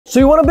So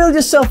you want to build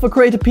yourself a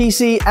creator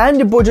PC and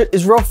your budget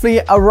is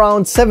roughly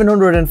around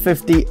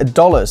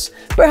 $750.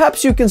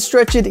 Perhaps you can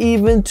stretch it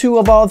even to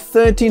about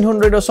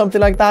 $1,300 or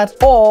something like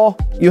that, or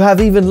you have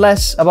even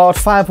less, about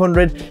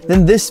 $500,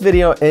 then this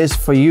video is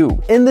for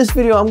you. In this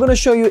video, I'm going to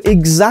show you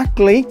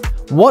exactly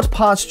what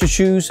parts to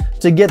choose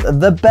to get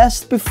the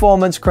best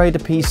performance creator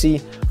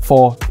PC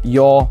for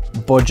your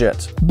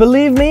budget.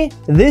 Believe me,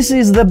 this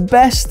is the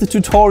best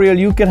tutorial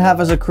you can have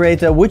as a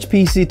creator, which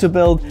PC to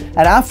build,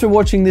 and after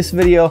watching this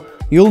video,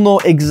 you'll know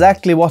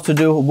exactly what to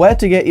do, where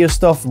to get your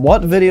stuff,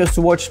 what videos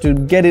to watch to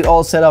get it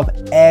all set up,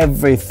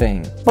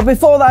 everything. But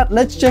before that,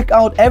 let's check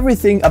out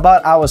everything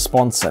about our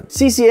sponsor.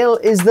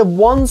 CCL is the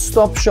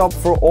one-stop shop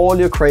for all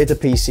your creator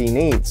PC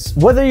needs.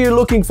 Whether you're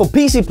looking for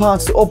PC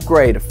parts to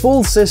upgrade,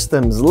 full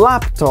systems,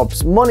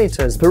 laptops,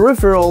 monitors,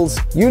 peripherals,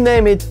 you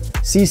name it,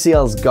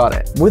 CCL's got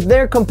it. With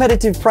their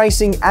competitive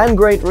pricing and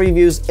great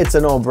reviews, it's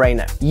a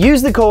no-brainer.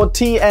 Use the code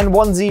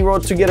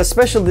TN10 to get a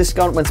special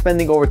discount when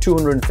spending over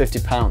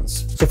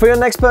 £250. So for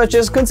your next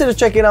purchase, consider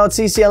checking out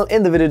CCL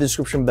in the video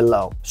description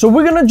below. So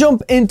we're gonna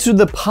jump into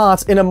the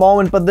parts in a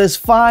moment, but there's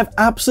 5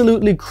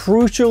 absolutely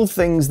crucial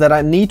things that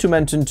I need to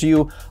mention to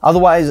you,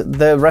 otherwise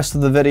the rest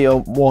of the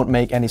video won't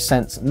make any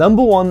sense.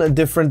 Number 1,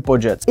 different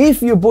budgets.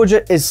 If your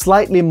budget is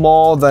slightly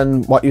more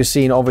than what you're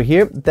seeing over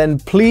here, then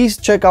please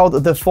check out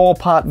the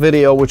 4-part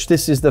video, which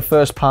this is the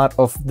first part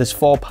of this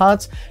 4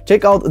 parts.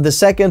 Check out the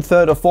 2nd,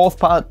 3rd or 4th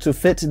part to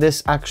fit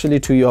this actually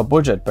to your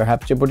budget.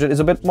 Perhaps your budget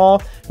is a bit more,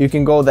 you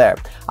can go there.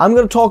 I'm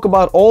going to talk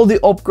about all the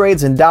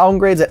upgrades and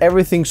downgrades and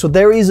everything, so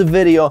there is a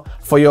video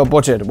for your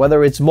budget,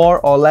 whether it's more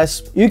or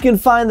less. You can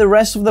find the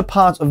rest of the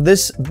parts of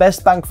this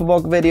best bang for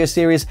buck video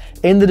series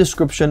in the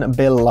description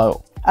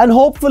below. And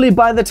hopefully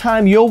by the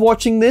time you're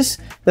watching this,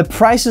 the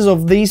prices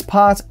of these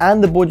parts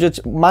and the budgets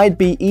might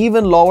be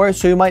even lower,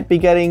 so you might be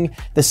getting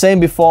the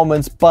same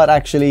performance but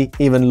actually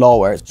even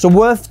lower. So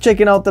worth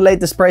checking out the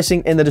latest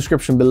pricing in the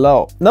description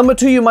below. Number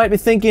 2, you might be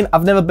thinking,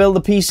 I've never built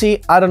a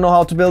PC, I don't know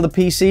how to build a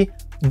PC.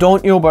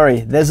 Don't you worry,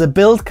 there's a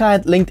build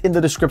guide linked in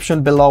the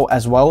description below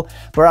as well,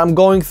 where I'm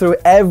going through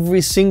every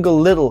single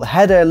little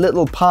header,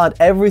 little part,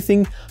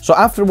 everything. So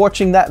after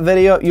watching that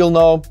video, you'll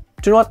know,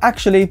 do you know what,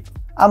 actually,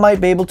 I might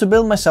be able to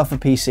build myself a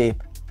PC.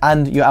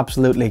 And you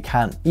absolutely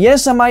can.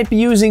 Yes, I might be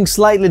using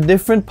slightly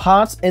different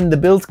parts in the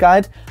build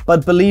guide,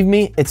 but believe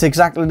me, it's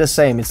exactly the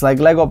same. It's like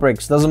Lego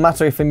bricks. Doesn't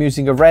matter if I'm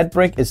using a red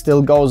brick, it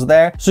still goes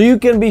there. So you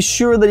can be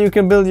sure that you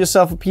can build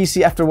yourself a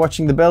PC after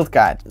watching the build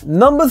guide.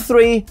 Number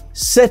 3,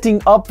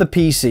 setting up the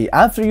PC.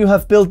 After you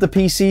have built the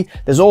PC,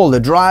 there's all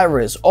the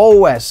drivers,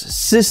 OS,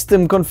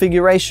 system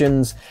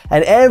configurations,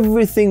 and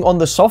everything on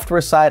the software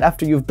side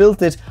after you've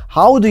built it.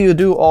 How do you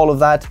do all of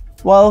that?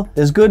 Well,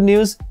 there's good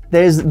news.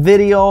 There's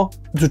video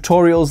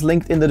tutorials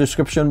linked in the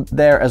description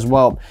there as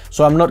well.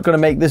 So I'm not going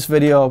to make this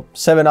video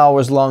 7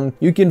 hours long.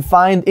 You can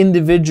find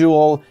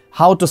individual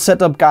how to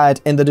set up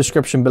guide in the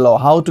description below,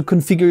 how to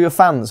configure your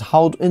fans,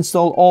 how to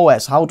install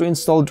OS, how to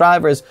install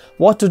drivers,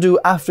 what to do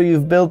after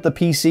you've built the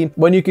PC,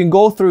 when you can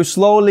go through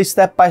slowly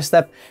step by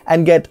step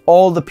and get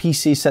all the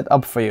PC set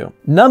up for you.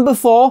 Number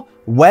 4,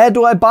 where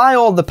do I buy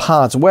all the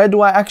parts? Where do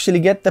I actually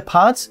get the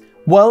parts?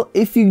 Well,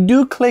 if you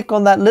do click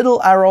on that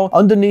little arrow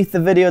underneath the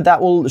video,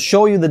 that will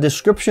show you the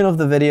description of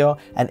the video.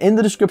 And in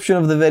the description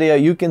of the video,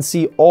 you can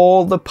see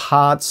all the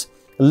parts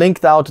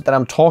linked out that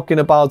I'm talking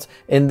about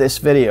in this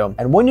video.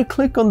 And when you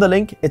click on the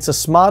link, it's a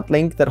smart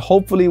link that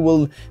hopefully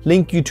will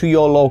link you to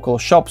your local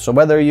shop. So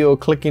whether you're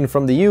clicking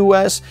from the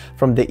US,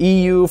 from the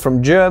EU,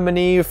 from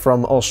Germany,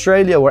 from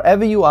Australia,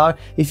 wherever you are,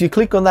 if you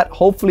click on that,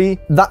 hopefully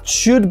that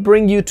should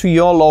bring you to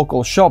your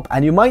local shop.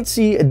 And you might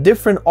see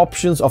different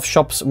options of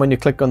shops when you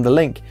click on the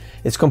link.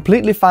 It's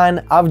completely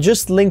fine. I've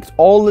just linked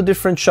all the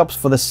different shops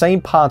for the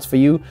same parts for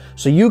you,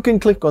 so you can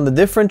click on the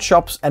different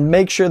shops and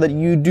make sure that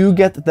you do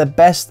get the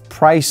best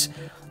price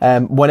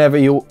whenever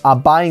you are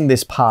buying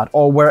this part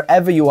or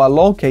wherever you are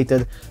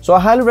located. So I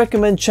highly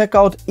recommend check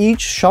out each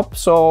shop.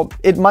 So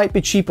it might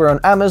be cheaper on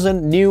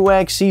Amazon,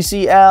 Newegg,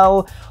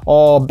 CCL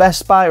or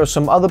Best Buy or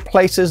some other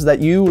places that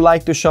you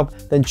like to shop.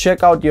 Then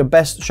check out your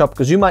best shop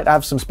because you might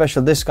have some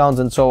special discounts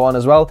and so on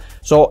as well.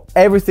 So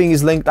everything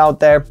is linked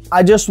out there.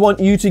 I just want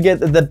you to get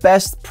the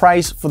best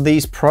price for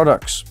these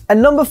products.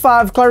 And number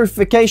 5,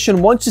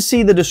 clarification. Once you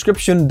see the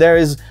description, there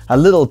is a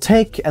little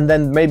tick and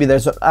then maybe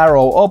there's an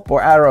arrow up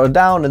or arrow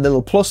down, a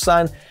little plus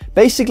sign.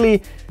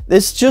 Basically,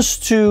 it's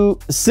just to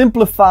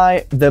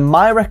simplify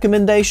my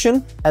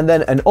recommendation and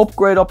then an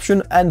upgrade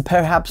option and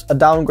perhaps a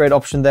downgrade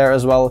option there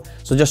as well.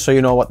 So just so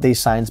you know what these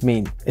signs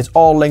mean. It's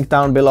all linked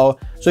down below.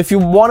 So if you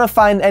want to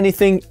find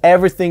anything,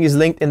 everything is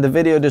linked in the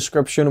video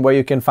description where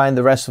you can find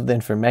the rest of the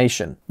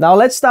information. Now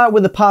let's start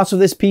with the parts of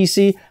this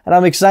PC, and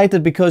I'm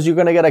excited because you're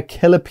going to get a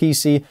killer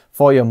PC for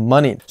for your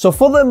money. So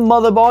for the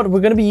motherboard, we're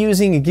going to be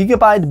using a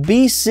Gigabyte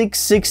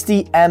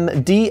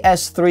B660M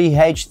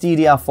DS3H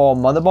DDR4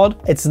 motherboard.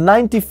 It's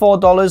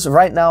 $94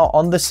 right now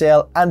on the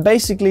sale, and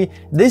basically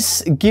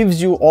this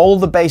gives you all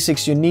the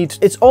basics you need.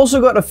 It's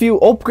also got a few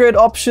upgrade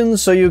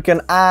options, so you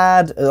can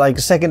add like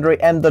a secondary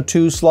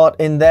M.2 slot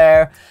in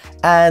there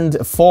and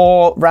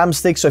 4 RAM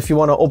sticks, so if you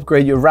want to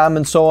upgrade your RAM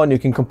and so on, you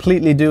can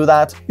completely do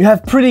that. You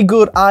have pretty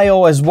good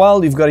I/O as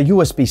well. You've got a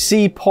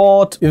USB-C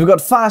port, you've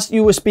got fast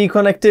USB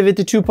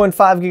connectivity,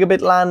 2.5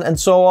 gigabit LAN and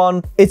so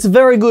on. It's a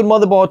very good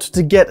motherboard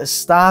to get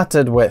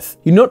started with.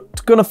 You're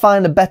not going to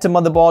find a better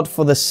motherboard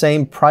for the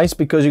same price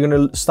because you're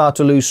going to start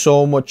to lose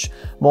so much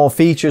more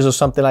features or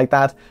something like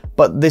that,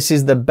 but this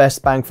is the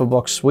best bang for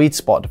buck sweet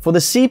spot. For the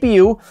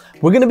CPU,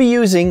 we're going to be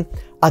using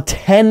a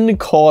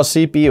 10-core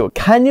CPU.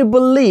 Can you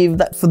believe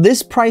that for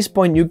this price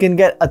point you can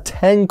get a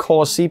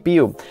 10-core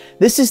CPU?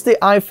 This is the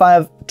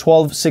i5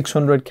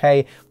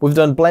 12600K. We've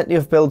done plenty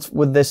of builds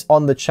with this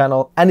on the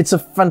channel, and it's a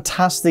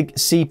fantastic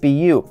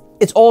CPU.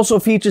 It also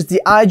features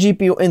the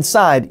iGPU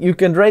inside. You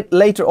can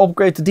later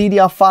upgrade to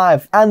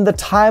DDR5, and the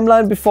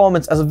timeline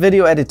performance as a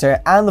video editor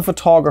and the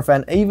photographer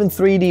and even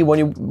 3D when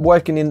you're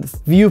working in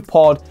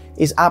viewport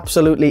is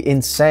absolutely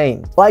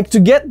insane. Like, to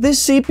get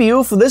this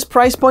CPU for this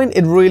price point,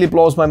 it really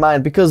blows my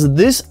mind because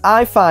this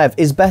i5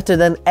 is better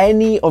than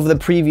any of the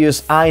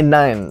previous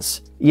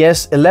i9s.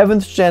 Yes,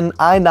 11th gen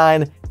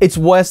i9, it's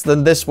worse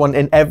than this one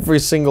in every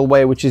single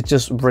way, which is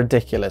just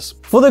ridiculous.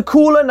 For the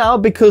cooler now,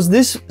 because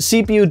this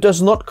CPU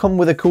does not come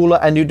with a cooler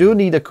and you do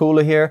need a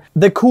cooler here,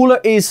 the cooler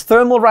is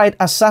Thermalright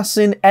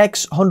Assassin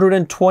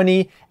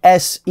X120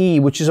 SE,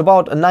 which is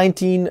about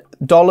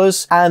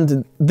 $19,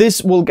 and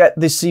this will get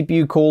this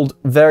CPU cooled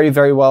very,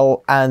 very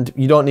well, and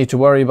you don't need to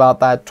worry about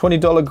that.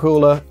 $20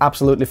 cooler,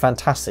 absolutely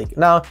fantastic.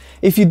 Now,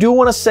 if you do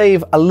want to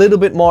save a little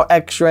bit more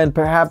extra and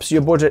perhaps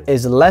your budget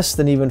is less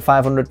than even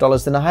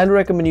 $500, then I highly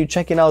recommend you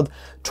checking out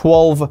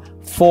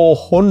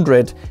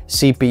 12400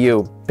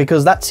 CPU,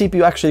 because that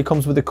CPU actually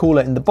comes with a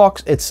cooler in the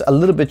box. It's a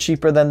little bit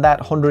cheaper than that,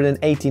 $180,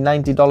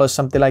 $90,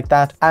 something like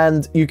that,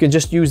 and you can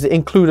just use the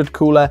included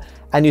cooler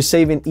and you're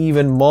saving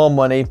even more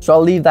money. So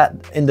I'll leave that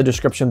in the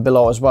description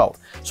below as well.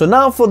 So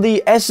now for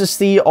the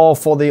SSD or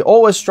for the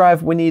OS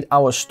drive, we need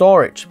our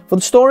storage. For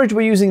the storage,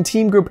 we're using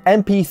Team Group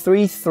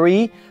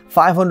MP33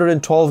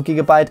 512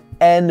 gigabyte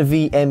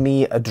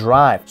NVMe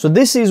drive. So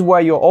this is where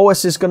your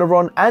OS is going to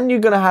run, and you're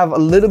going to have a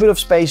little bit of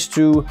space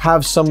to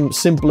have some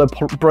simpler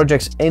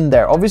projects in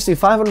there. Obviously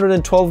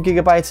 512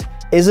 gigabytes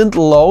isn't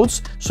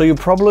loads, so you're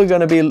probably going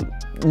to be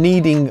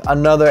needing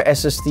another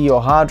SSD or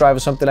hard drive or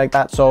something like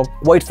that, so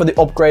wait for the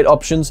upgrade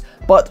options.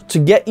 But to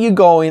get you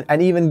going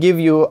and even give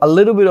you a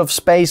little bit of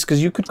space,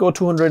 because you could go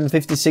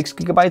 256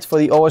 gigabytes for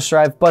the OS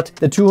drive, but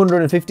the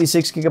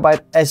 256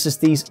 gigabyte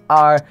SSDs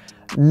are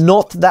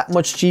not that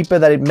much cheaper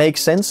that it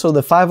makes sense. So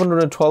the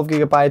 512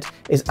 gigabyte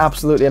is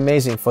absolutely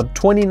amazing. For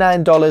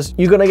 $29,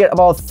 you're gonna get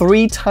about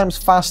 3 times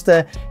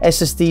faster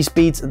SSD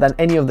speeds than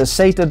any of the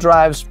SATA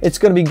drives. It's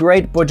gonna be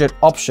great budget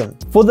option.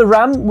 For the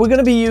RAM, we're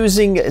gonna be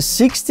using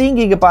 16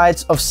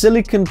 gigabytes of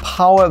Silicon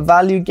Power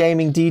Value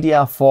Gaming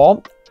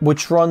DDR4,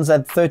 which runs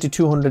at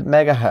 3200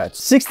 megahertz.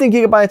 16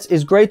 gigabytes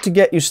is great to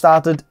get you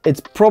started.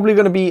 It's probably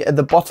going to be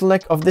the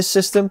bottleneck of this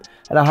system,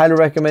 and I highly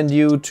recommend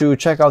you to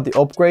check out the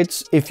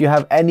upgrades if you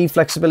have any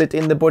flexibility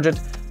in the budget,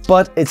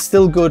 but it's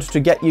still good to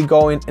get you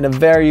going in a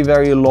very,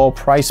 very low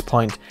price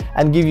point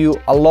and give you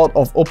a lot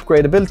of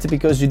upgradability,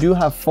 because you do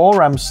have 4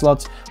 RAM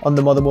slots on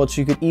the motherboard,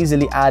 so you could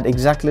easily add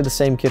exactly the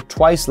same kit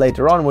twice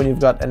later on when you've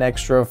got an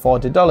extra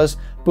 $40.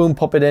 Boom,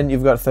 pop it in,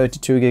 you've got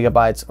 32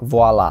 gigabytes,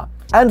 voila.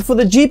 And for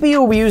the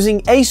GPU, we're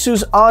using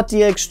Asus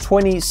RTX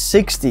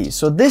 2060.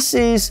 So this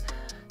is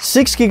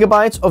 6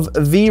 gigabytes of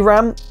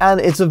VRAM, and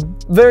it's a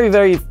very,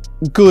 very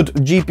good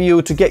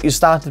GPU to get you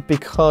started,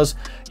 because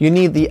you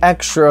need the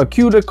extra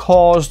CUDA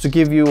cores to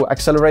give you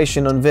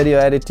acceleration on video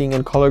editing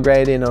and color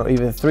grading or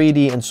even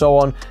 3D and so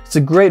on. It's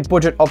a great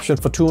budget option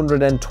for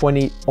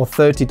 $220 or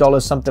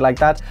 $30, something like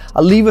that.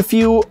 I'll leave a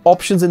few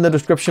options in the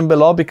description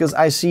below, because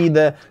I see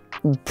the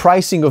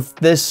pricing of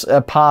this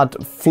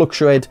part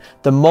fluctuate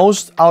the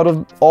most out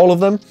of all of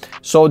them,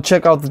 so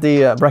check out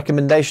the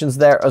recommendations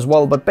there as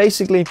well. But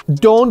basically,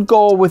 don't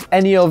go with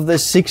any of the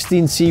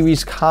 16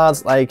 series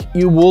cards, like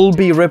you will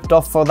be ripped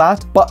off for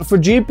that. But for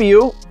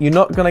GPU, you're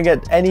not gonna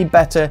get any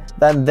better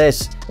than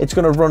this. It's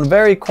gonna run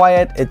very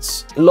quiet,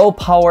 it's low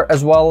power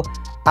as well.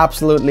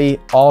 Absolutely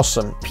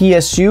awesome.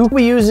 PSU,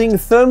 we're using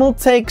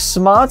Thermaltake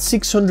Smart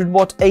 600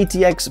 watt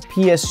ATX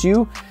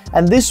PSU,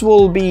 and this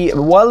will be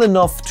well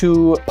enough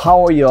to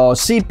power your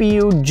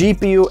CPU,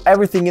 GPU,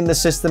 everything in the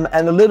system,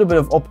 and a little bit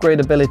of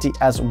upgradability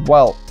as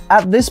well.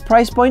 At this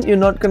price point, you're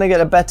not gonna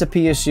get a better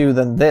PSU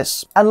than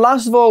this. And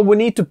last of all, we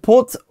need to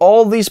put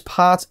all these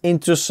parts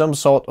into some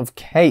sort of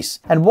case.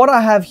 And what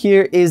I have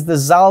here is the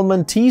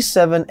Zalman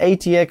T7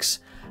 ATX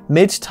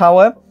mid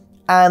tower,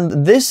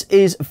 and this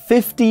is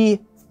 $56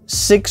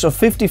 or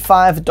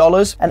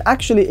 $55, and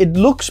actually it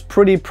looks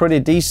pretty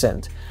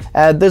decent.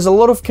 There's a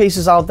lot of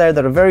cases out there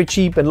that are very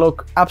cheap and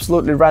look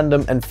absolutely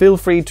random, and feel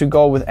free to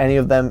go with any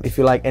of them if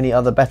you like any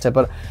other better,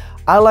 but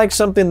I like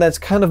something that's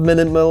kind of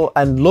minimal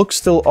and looks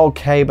still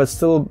okay, but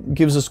still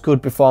gives us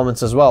good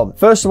performance as well.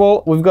 First of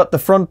all, we've got the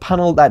front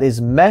panel that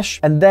is mesh,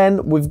 and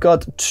then we've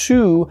got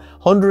two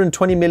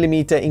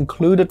 120mm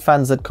included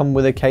fans that come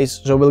with a case,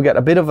 so we'll get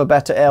a bit of a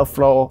better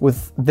airflow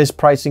with this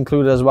price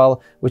included as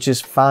well, which is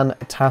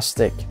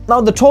fantastic. Now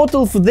the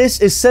total for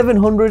this is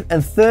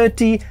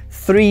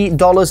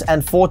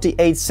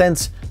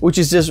 $733.48, which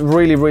is just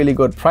really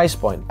good price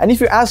point. And if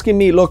you're asking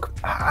me, look,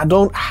 I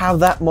don't have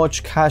that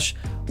much cash,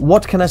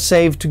 what can I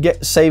save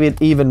to save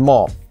it even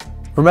more?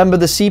 Remember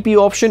the CPU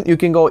option, you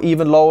can go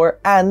even lower,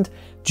 and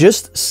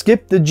just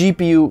skip the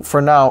GPU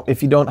for now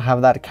if you don't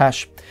have that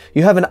cash.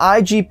 You have an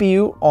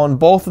iGPU on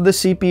both of the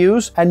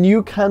CPUs, and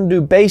you can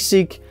do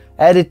basic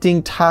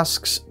editing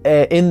tasks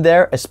in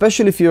there,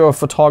 especially if you're a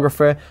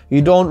photographer.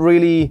 You don't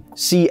really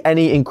see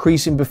any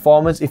increase in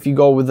performance if you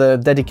go with a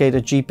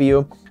dedicated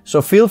GPU. So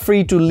feel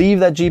free to leave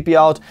that GPU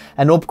out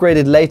and upgrade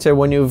it later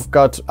when you've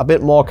got a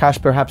bit more cash,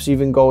 perhaps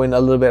even go in a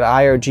little bit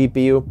higher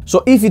GPU.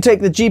 So if you take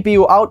the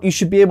GPU out, you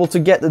should be able to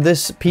get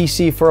this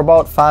PC for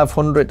about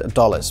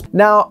 $500.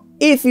 Now,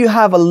 if you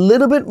have a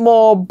little bit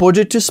more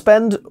budget to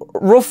spend,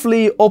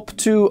 roughly up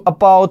to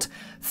about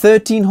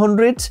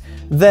 $1,300,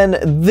 then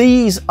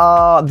these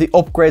are the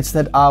upgrades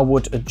that I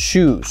would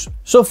choose.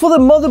 So for the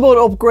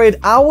motherboard upgrade,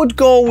 I would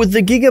go with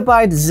the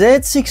Gigabyte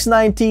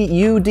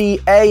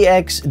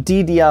Z690UD-AX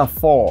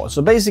DDR4.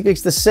 So basically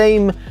it's the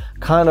same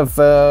kind of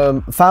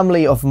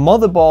family of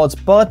motherboards,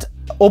 but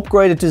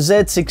upgraded to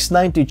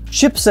Z690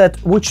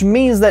 chipset, which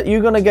means that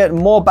you're gonna get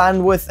more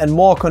bandwidth and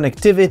more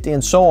connectivity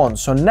and so on.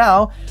 So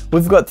now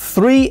we've got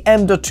 3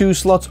 M.2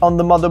 slots on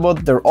the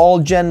motherboard. They're all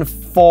Gen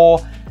 4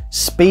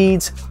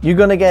 speeds. You're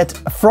gonna get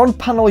a front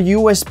panel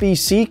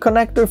USB-C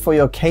connector for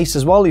your case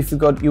as well if you've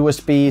got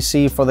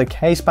USB-C for the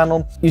case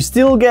panel. You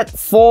still get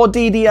 4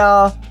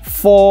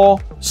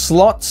 DDR4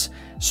 slots,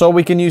 so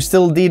we can use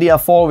still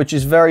DDR4, which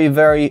is very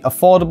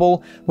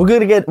affordable. We're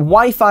going to get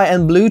Wi-Fi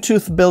and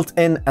Bluetooth built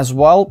in as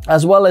well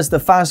as the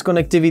fast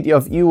connectivity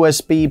of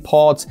USB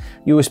ports,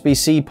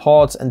 USB-C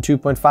ports, and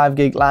 2.5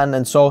 gig LAN.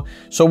 And so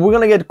we're going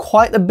to get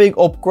quite a big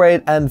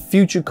upgrade and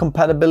future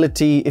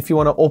compatibility if you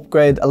want to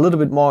upgrade a little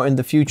bit more in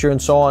the future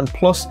and so on.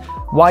 Plus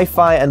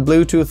Wi-Fi and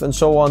Bluetooth and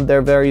so on,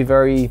 they're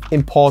very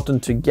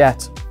important to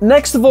get.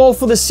 Next of all,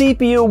 for the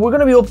CPU, we're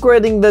going to be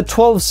upgrading the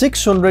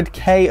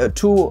 12600K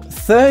to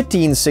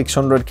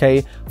 13600K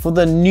for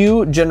the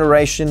new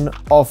generation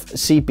of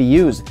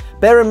CPUs.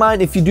 Bear in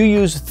mind, if you do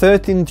use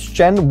 13th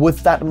gen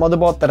with that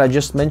motherboard that I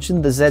just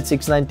mentioned, the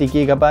Z690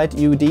 Gigabyte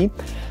UD,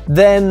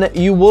 then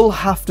you will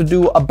have to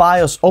do a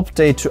BIOS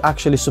update to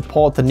actually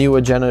support the newer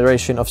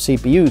generation of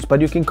CPUs.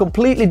 But you can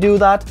completely do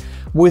that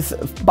with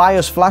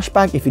BIOS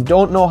flashback. If you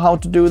don't know how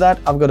to do that,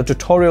 I've got a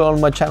tutorial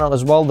on my channel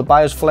as well. The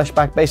BIOS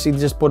flashback,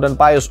 basically just put a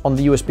BIOS on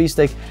the USB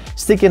stick,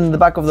 stick it in the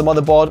back of the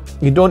motherboard.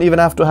 You don't even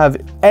have to have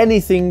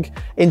anything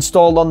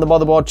installed on the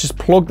motherboard. Just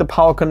plug the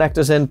power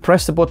connectors in,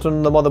 press the button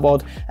on the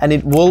motherboard, and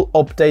it will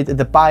update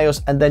the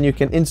BIOS, and then you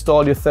can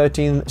install your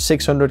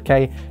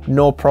 13600K,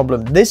 no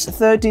problem. This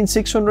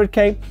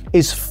 13600K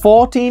is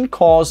 14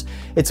 cores.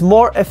 It's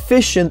more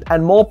efficient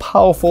and more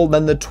powerful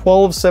than the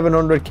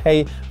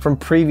 12700K from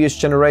previous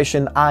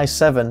generation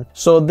i7.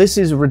 So this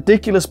is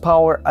ridiculous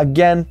power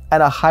again,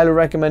 and I highly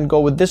recommend go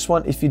with this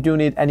one if you do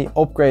need any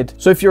upgrade.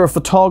 So if you're a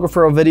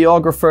photographer or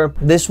videographer,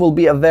 this will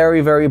be a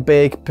very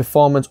big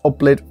performance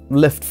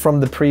uplift from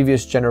the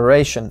previous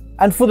generation.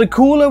 And for the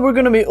cooler, we're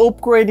going to be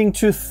upgrading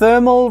to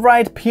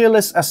Thermalright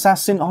Peerless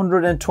Assassin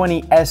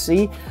 120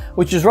 SE,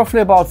 which is roughly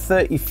about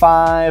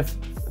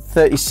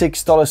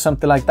 $36,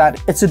 something like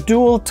that. It's a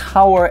dual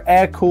tower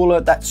air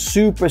cooler that's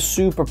super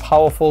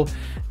powerful,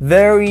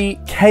 very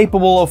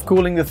capable of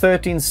cooling the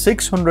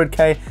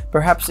 13600K,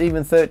 perhaps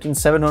even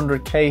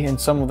 13700K in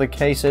some of the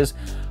cases.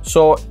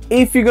 So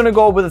if you're gonna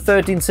go with a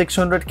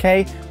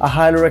 13600K, I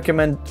highly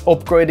recommend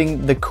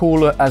upgrading the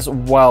cooler as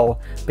well,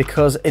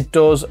 because it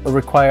does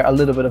require a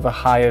little bit of a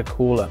higher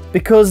cooler.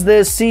 Because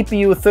the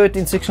CPU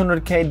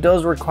 13600K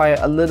does require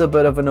a little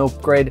bit of an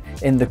upgrade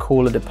in the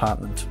cooler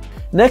department.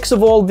 Next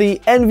of all, the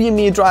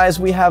NVMe drives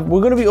we're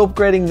going to be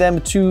upgrading them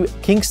to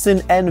Kingston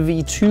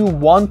NV2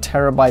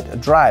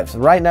 1TB drives.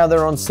 Right now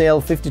they're on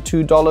sale,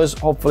 $52.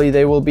 Hopefully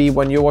they will be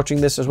when you're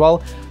watching this as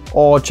well,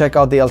 or check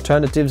out the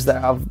alternatives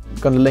that I'm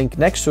going to link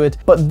next to it.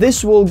 But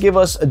this will give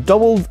us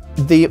double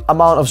the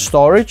amount of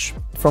storage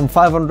from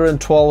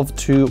 512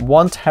 to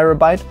 1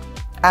 TB,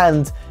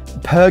 and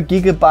per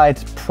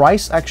gigabyte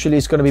price actually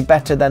is going to be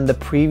better than the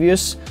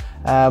previous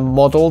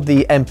model,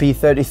 the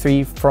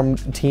MP33 from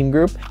Team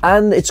Group,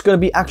 and it's going to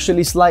be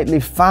actually slightly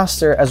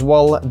faster as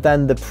well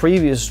than the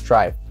previous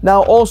drive.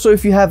 Now also,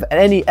 if you have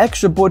any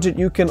extra budget,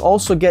 you can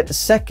also get a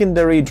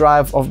secondary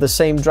drive of the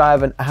same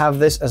drive and have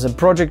this as a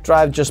project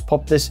drive. Just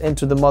pop this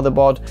into the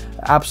motherboard.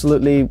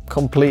 Absolutely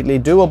completely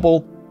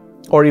doable.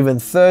 or even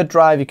third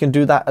drive, you can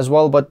do that as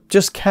well, but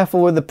just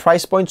careful with the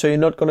price point, so you're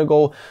not going to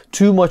go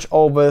too much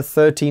over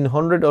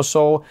 1300 or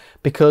so,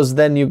 because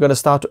then you're going to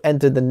start to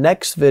enter the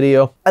next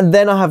video, and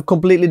then I have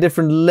completely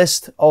different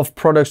list of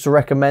products to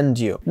recommend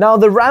you. Now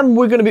the RAM,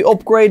 we're going to be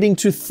upgrading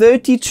to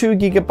 32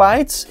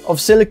 gigabytes of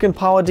silicon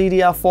power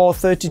DDR4,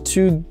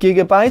 32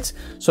 gigabytes.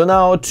 So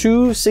now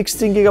 2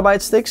 16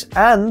 gigabyte sticks,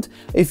 and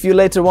if you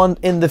later on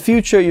in the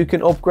future, you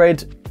can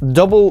upgrade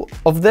double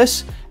of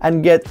this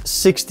and get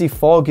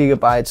 64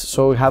 gigabytes,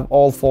 so we have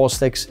all 4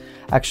 sticks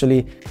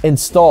actually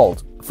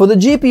installed. For the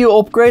GPU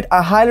upgrade,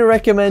 I highly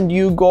recommend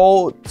you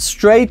go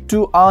straight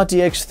to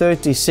RTX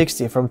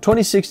 3060, from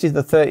 2060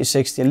 to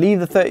 3060. Leave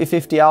the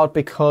 3050 out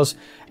because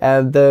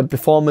the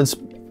performance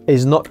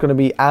is not going to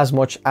be as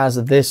much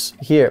as this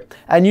here,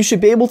 and you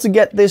should be able to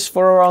get this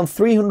for around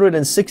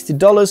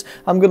 $360.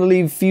 I'm going to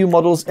leave a few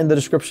models in the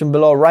description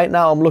below. Right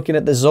now I'm looking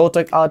at the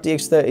Zotac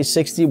RTX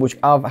 3060, which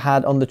I've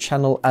had on the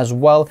channel as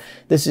well.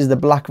 This is the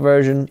black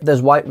version.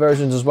 There's white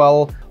versions as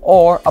well,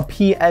 or a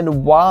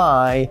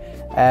PNY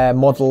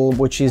model,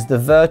 which is the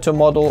Verto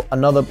model,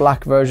 another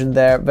black version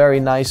there, very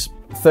nice.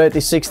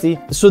 3060.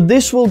 So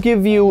this will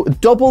give you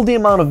double the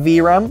amount of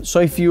VRAM.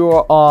 So if you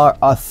are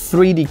a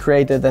 3D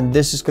creator, then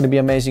this is going to be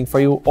amazing for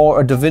you,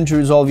 or a DaVinci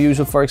Resolve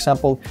user, for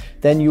example,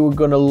 then you're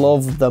going to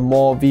love the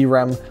more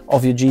VRAM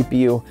of your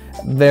GPU.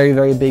 Very,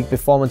 very big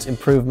performance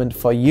improvement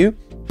for you.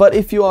 But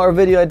if you are a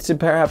video editor,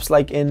 perhaps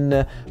like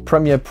in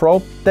Premiere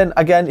Pro, then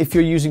again, if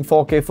you're using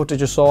 4K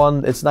footage or so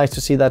on, it's nice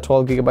to see that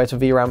 12 gigabytes of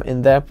VRAM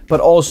in there. But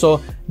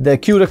also the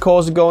CUDA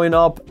cores are going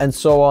up and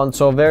so on.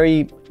 So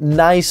very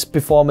nice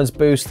performance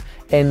boost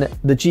in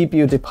the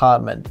GPU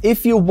department.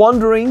 If you're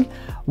wondering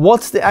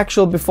what's the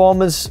actual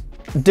performance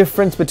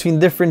difference between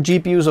different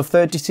GPUs of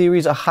 30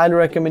 series, I highly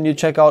recommend you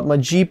check out my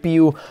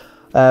GPU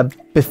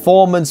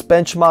performance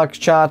benchmark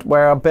chart,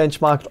 where I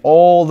benchmarked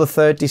all the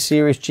 30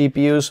 series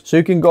GPUs, so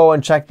you can go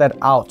and check that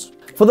out.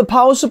 For the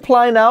power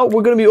supply now,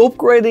 we're going to be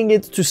upgrading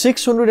it to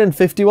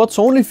 650 watts,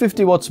 only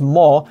 50 watts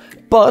more,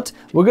 but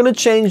we're going to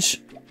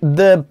change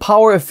the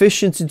power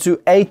efficiency to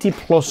 80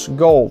 plus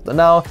gold.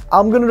 Now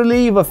I'm going to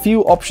leave a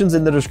few options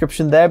in the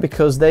description there,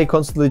 because they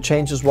constantly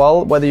change as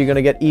well, whether you're going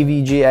to get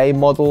EVGA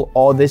model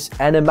or this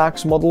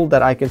NMAX model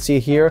that I can see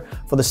here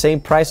for the same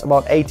price,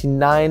 about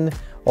 $89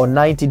 or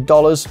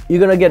 $90. You're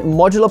gonna get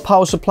modular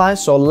power supply,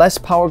 so less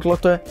power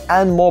clutter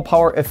and more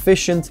power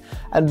efficient,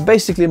 and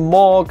basically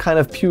more kind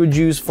of pure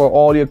juice for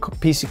all your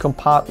PC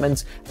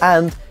compartments,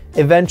 and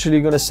eventually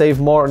you're gonna save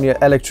more on your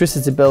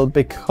electricity bill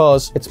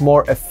because it's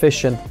more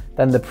efficient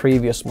than the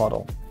previous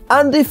model.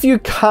 And if you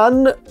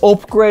can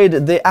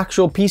upgrade the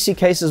actual PC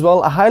case as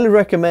well, I highly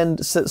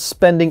recommend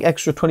spending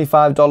extra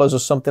 $25 or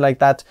something like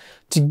that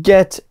to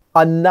get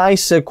a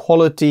nicer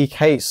quality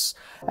case.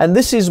 And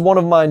this is one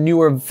of my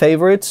newer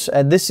favorites,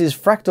 and this is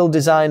Fractal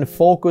Design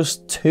Focus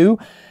 2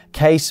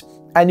 case,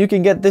 and you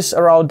can get this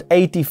around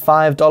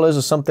 $85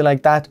 or something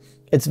like that.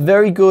 It's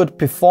very good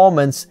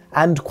performance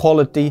and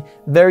quality,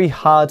 very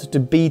hard to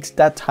beat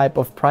that type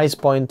of price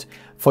point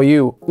for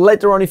you.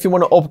 Later on, if you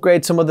want to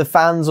upgrade some of the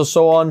fans or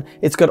so on,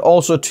 it's got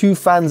also 2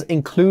 fans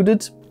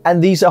included,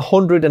 and these are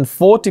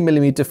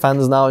 140mm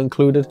fans now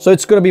included, so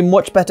it's going to be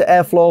much better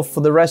airflow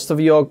for the rest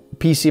of your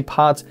PC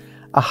parts.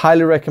 I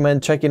highly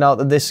recommend checking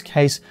out this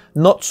case.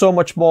 Not so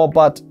much more,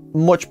 but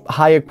much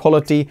higher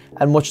quality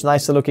and much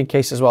nicer looking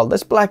case as well.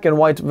 There's black and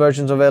white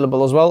versions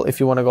available as well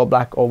if you want to go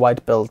black or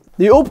white build.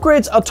 The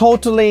upgrades are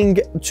totaling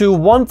to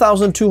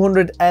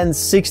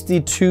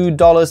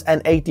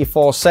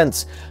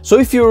 $1,262.84. So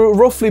if your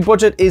roughly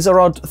budget is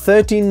around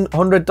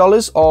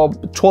 $1,300 or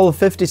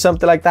 $1,250,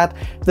 something like that,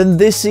 then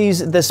this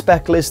is the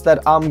spec list that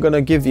I'm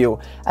gonna give you.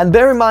 And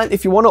bear in mind,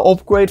 if you want to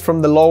upgrade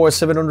from the lower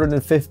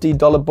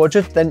 $750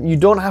 budget, then you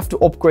don't have to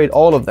upgrade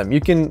all of them.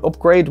 You can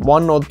upgrade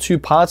 1 or 2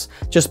 parts,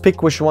 just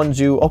pick which one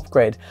you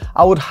upgrade.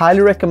 I would highly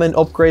recommend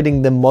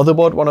upgrading the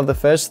motherboard, one of the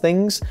first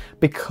things,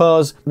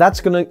 because that's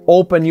going to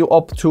open you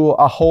up to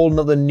a whole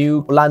nother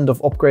new land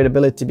of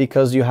upgradability,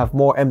 because you have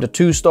more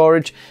M.2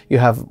 storage, you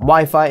have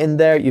Wi-Fi in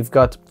there, you've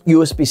got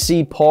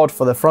USB-C port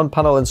for the front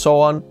panel and so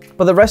on.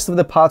 But the rest of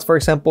the parts, for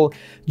example,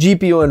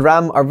 GPU and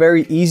RAM, are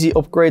very easy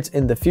upgrades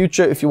in the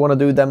future if you want to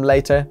do them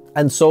later.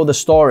 And so the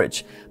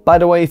storage. By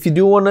the way, if you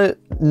do want to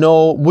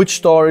know which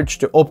storage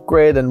to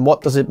upgrade and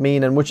what does it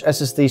mean and which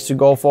SSDs to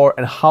go for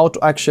and how to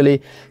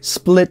actually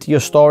split your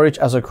storage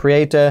as a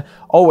creator,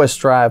 OS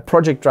drive,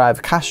 project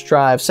drive, cache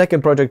drive,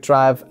 second project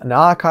drive, an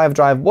archive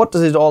drive, what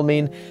does it all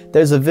mean?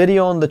 There's a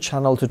video on the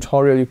channel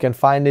tutorial. You can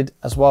find it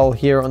as well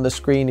here on the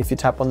screen if you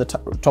tap on the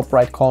top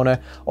right corner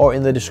or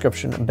in the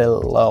description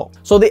below.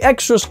 So the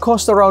extras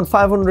cost around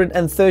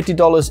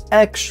 $530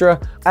 extra,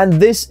 and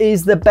this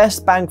is the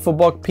best bang for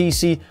buck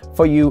PC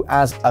for you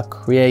as a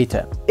creator.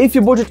 If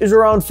your budget is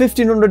around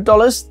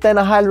 $1,500, then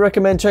I highly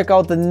recommend check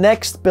out the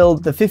next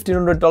build, the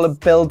 $1,500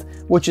 build,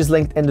 which is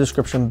linked in the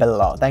description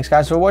below. Thanks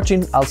guys for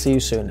watching. I'll see you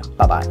soon.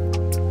 Bye bye.